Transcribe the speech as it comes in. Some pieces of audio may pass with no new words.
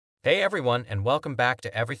Hey everyone, and welcome back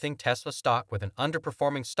to Everything Tesla stock. With an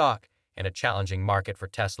underperforming stock and a challenging market for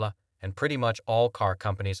Tesla and pretty much all car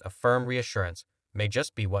companies, a firm reassurance may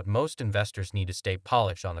just be what most investors need to stay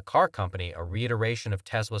polished on the car company, a reiteration of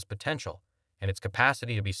Tesla's potential and its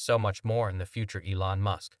capacity to be so much more in the future. Elon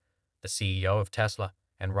Musk, the CEO of Tesla,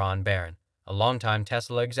 and Ron Barron, a longtime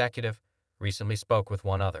Tesla executive, recently spoke with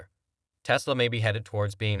one other. Tesla may be headed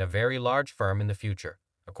towards being a very large firm in the future,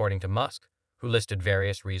 according to Musk, who listed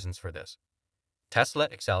various reasons for this. Tesla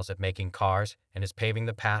excels at making cars and is paving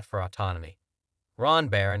the path for autonomy. Ron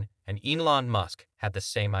Barron and Elon Musk had the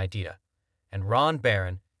same idea, and Ron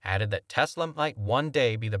Barron added that Tesla might one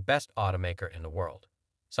day be the best automaker in the world,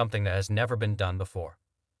 something that has never been done before.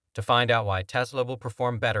 To find out why Tesla will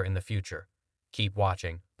perform better in the future, keep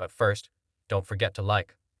watching, but first, don't forget to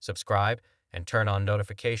like, subscribe, and turn on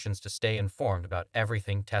notifications to stay informed about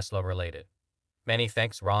everything Tesla related. Many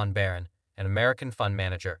thanks. Ron Barron, an American fund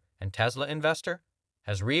manager and Tesla investor,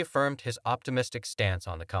 has reaffirmed his optimistic stance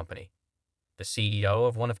on the company. The CEO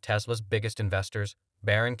of one of Tesla's biggest investors,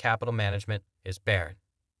 Barron Capital Management, is Barron.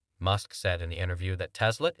 Musk said in the interview that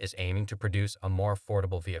Tesla is aiming to produce a more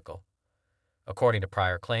affordable vehicle. According to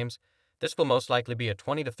prior claims, this will most likely be a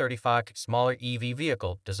 20 to 35 smaller EV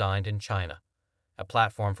vehicle designed in China. A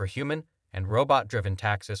platform for human and robot-driven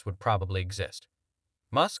taxis would probably exist.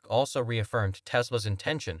 Musk also reaffirmed Tesla's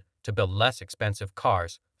intention to build less expensive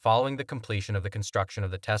cars following the completion of the construction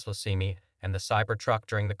of the Tesla Semi and the Cybertruck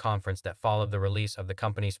during the conference that followed the release of the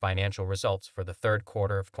company's financial results for the third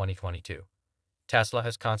quarter of 2022. Tesla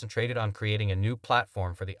has concentrated on creating a new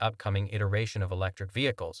platform for the upcoming iteration of electric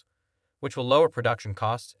vehicles, which will lower production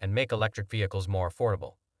costs and make electric vehicles more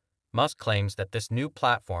affordable. Musk claims that this new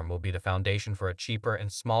platform will be the foundation for a cheaper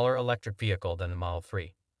and smaller electric vehicle than the Model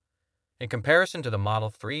 3. In comparison to the Model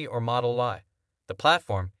 3 or Model Y, the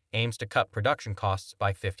platform aims to cut production costs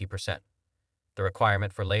by 50%. The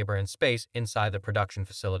requirement for labor and space inside the production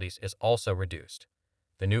facilities is also reduced.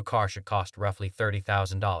 The new car should cost roughly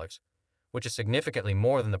 $30,000, which is significantly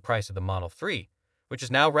more than the price of the Model 3, which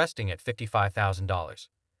is now resting at $55,000.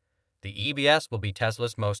 The EBS will be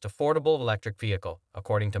Tesla's most affordable electric vehicle,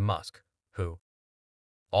 according to Musk, who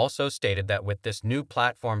also stated that with this new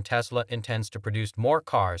platform, Tesla intends to produce more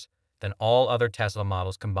cars than all other Tesla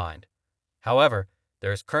models combined. However,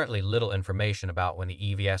 there is currently little information about when the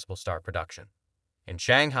EVS will start production. In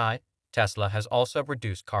Shanghai, Tesla has also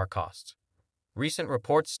reduced car costs. Recent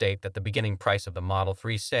reports state that the beginning price of the Model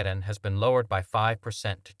 3 sedan has been lowered by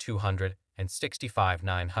 5% to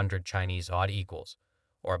 265,900 Chinese odd equals,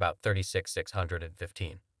 or about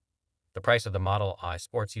 36,615. The price of the Model I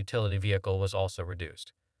sports utility vehicle was also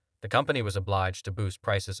reduced. The company was obliged to boost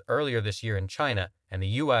prices earlier this year in China and the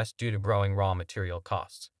US due to growing raw material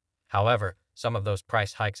costs. However, some of those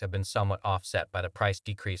price hikes have been somewhat offset by the price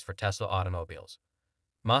decrease for Tesla automobiles.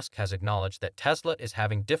 Musk has acknowledged that Tesla is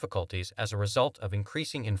having difficulties as a result of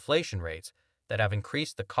increasing inflation rates that have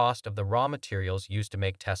increased the cost of the raw materials used to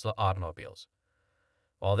make Tesla automobiles.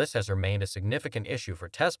 While this has remained a significant issue for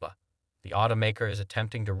Tesla, the automaker is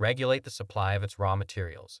attempting to regulate the supply of its raw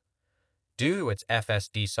materials. Due to its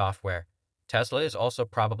FSD software, Tesla is also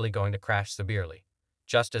probably going to crash severely.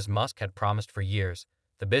 Just as Musk had promised for years,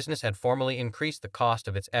 the business had formally increased the cost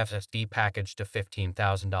of its FSD package to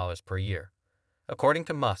 $15,000 per year. According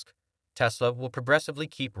to Musk, Tesla will progressively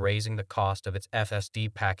keep raising the cost of its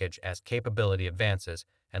FSD package as capability advances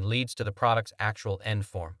and leads to the product's actual end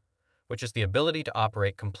form, which is the ability to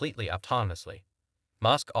operate completely autonomously.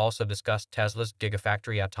 Musk also discussed Tesla's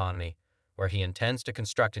Gigafactory autonomy, where he intends to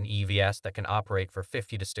construct an EVS that can operate for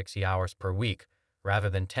 50 to 60 hours per week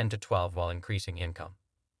rather than 10 to 12 while increasing income.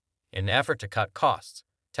 In an effort to cut costs,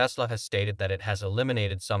 Tesla has stated that it has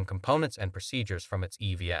eliminated some components and procedures from its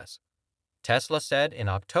EVS. Tesla said in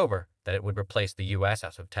October that it would replace the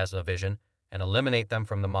USS of Tesla Vision and eliminate them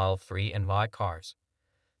from the Model 3 and Y cars.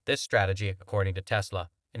 This strategy, according to Tesla,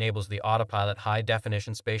 enables the autopilot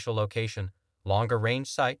high-definition spatial location, longer-range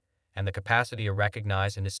sight, and the capacity to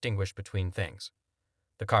recognize and distinguish between things.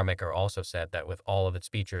 The carmaker also said that with all of its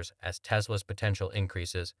features, as Tesla's potential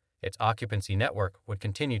increases, its occupancy network would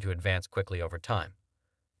continue to advance quickly over time.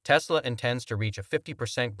 Tesla intends to reach a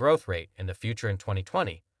 50% growth rate in the future in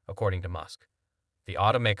 2020, according to Musk. The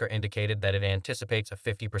automaker indicated that it anticipates a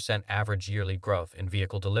 50% average yearly growth in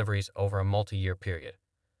vehicle deliveries over a multi-year period.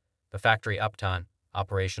 The factory uptime,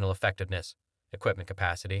 operational effectiveness, equipment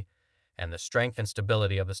capacity, and the strength and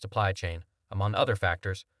stability of the supply chain, among other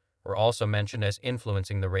factors, were also mentioned as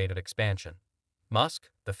influencing the rate of expansion. Musk,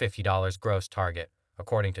 the $50 gross target,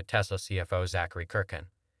 according to Tesla CFO Zachary Kirkin,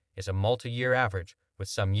 is a multi-year average, with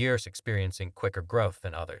some years experiencing quicker growth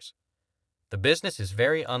than others. The business is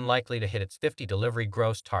very unlikely to hit its 50 delivery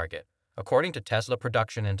gross target, according to Tesla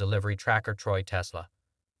production and delivery tracker Troy Tesla,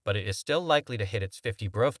 but it is still likely to hit its 50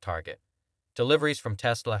 growth target. Deliveries from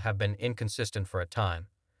Tesla have been inconsistent for a time,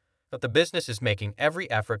 but the business is making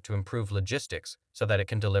every effort to improve logistics so that it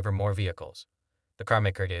can deliver more vehicles. The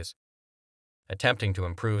carmaker is attempting to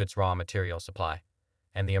improve its raw material supply,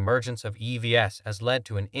 and the emergence of EVs has led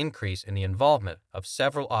to an increase in the involvement of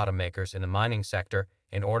several automakers in the mining sector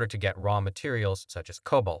in order to get raw materials such as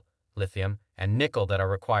cobalt, lithium, and nickel that are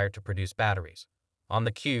required to produce batteries. On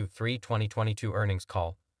the Q3 2022 earnings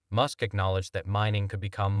call, Musk acknowledged that mining could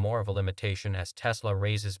become more of a limitation as Tesla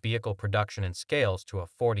raises vehicle production and scales to a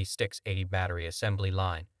 4680 battery assembly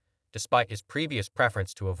line, despite his previous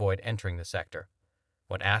preference to avoid entering the sector.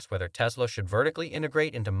 When asked whether Tesla should vertically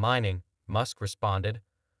integrate into mining, Musk responded,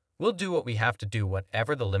 "We'll do what we have to do.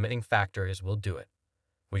 Whatever the limiting factor is, we'll do it.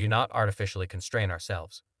 We do not artificially constrain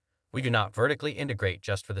ourselves. We do not vertically integrate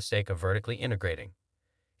just for the sake of vertically integrating.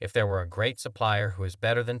 If there were a great supplier who is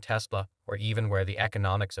better than Tesla, or even where the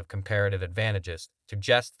economics of comparative advantages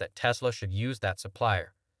suggest that Tesla should use that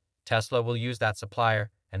supplier, Tesla will use that supplier,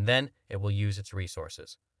 and then it will use its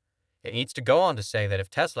resources." It needs to go on to say that if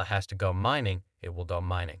Tesla has to go mining, it will go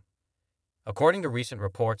mining. According to recent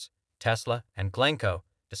reports, Tesla and Glencore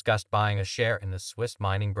discussed buying a share in the Swiss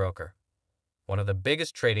mining broker. One of the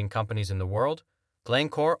biggest trading companies in the world,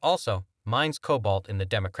 Glencore also mines cobalt in the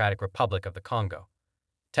Democratic Republic of the Congo.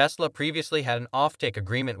 Tesla previously had an offtake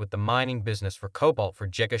agreement with the mining business for cobalt for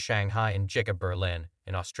Giga Shanghai and Giga Berlin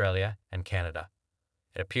in Australia and Canada.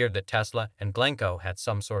 It appeared that Tesla and Glencore had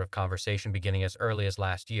some sort of conversation beginning as early as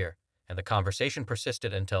last year, and the conversation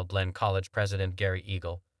persisted until Glenn College president Gary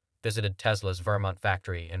Eagle visited Tesla's Vermont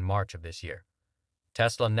factory in March of this year.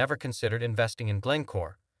 Tesla never considered investing in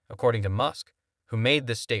Glencore, according to Musk, who made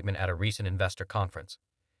this statement at a recent investor conference.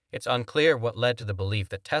 It's unclear what led to the belief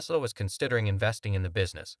that Tesla was considering investing in the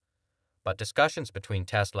business, but discussions between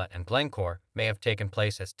Tesla and Glencore may have taken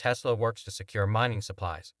place as Tesla works to secure mining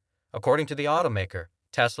supplies. According to the automaker,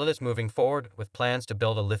 Tesla is moving forward with plans to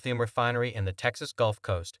build a lithium refinery in the Texas Gulf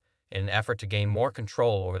Coast in an effort to gain more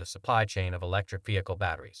control over the supply chain of electric vehicle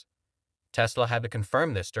batteries. Tesla had to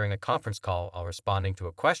confirm this during a conference call while responding to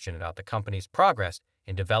a question about the company's progress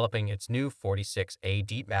in developing its new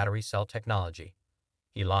 46AD battery cell technology.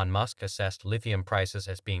 Elon Musk assessed lithium prices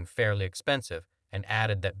as being fairly expensive and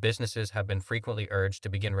added that businesses have been frequently urged to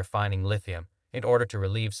begin refining lithium in order to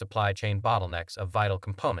relieve supply chain bottlenecks of vital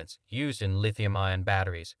components used in lithium-ion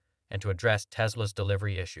batteries and to address Tesla's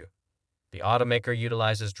delivery issue. The automaker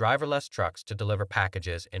utilizes driverless trucks to deliver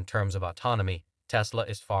packages. In terms of autonomy, Tesla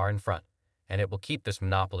is far in front, and it will keep this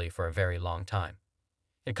monopoly for a very long time.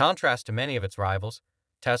 In contrast to many of its rivals,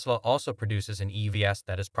 Tesla also produces an EVs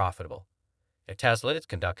that is profitable. If Tesla is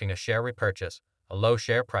conducting a share repurchase, a low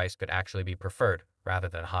share price could actually be preferred rather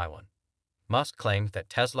than a high one. Musk claimed that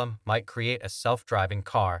Tesla might create a self-driving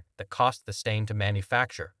car that costs the same to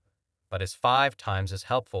manufacture, but is 5 times as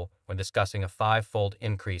helpful when discussing a 5-fold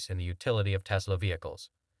increase in the utility of Tesla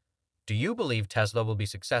vehicles. Do you believe Tesla will be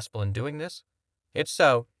successful in doing this? If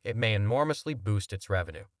so, it may enormously boost its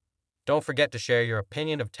revenue. Don't forget to share your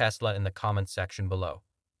opinion of Tesla in the comments section below.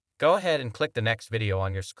 Go ahead and click the next video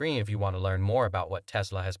on your screen if you want to learn more about what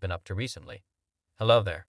Tesla has been up to recently. Hello there.